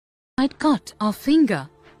might cut our finger.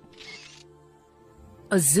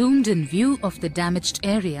 A zoomed-in view of the damaged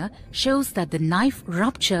area shows that the knife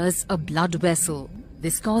ruptures a blood vessel.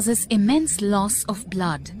 This causes immense loss of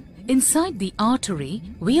blood. Inside the artery,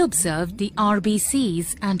 we observe the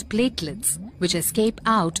RBCs and platelets, which escape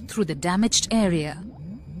out through the damaged area.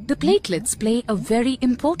 The platelets play a very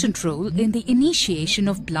important role in the initiation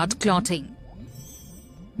of blood clotting.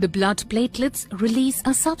 The blood platelets release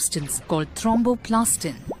a substance called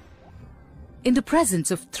thromboplastin. In the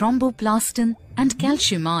presence of thromboplastin and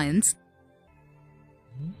calcium ions,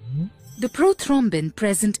 the prothrombin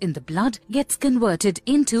present in the blood gets converted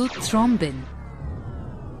into thrombin.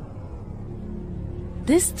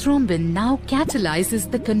 This thrombin now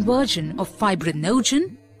catalyzes the conversion of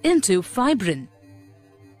fibrinogen into fibrin.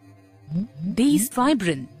 These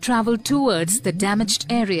fibrin travel towards the damaged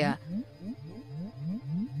area.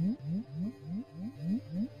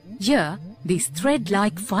 Here, this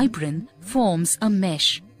thread-like fibrin forms a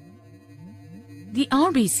mesh. The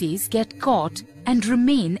RBCs get caught and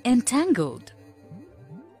remain entangled.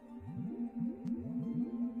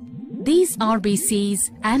 These RBCs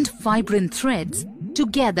and fibrin threads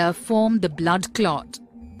together form the blood clot.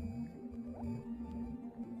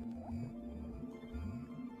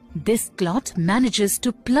 This clot manages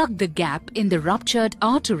to plug the gap in the ruptured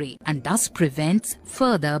artery and thus prevents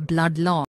further blood loss.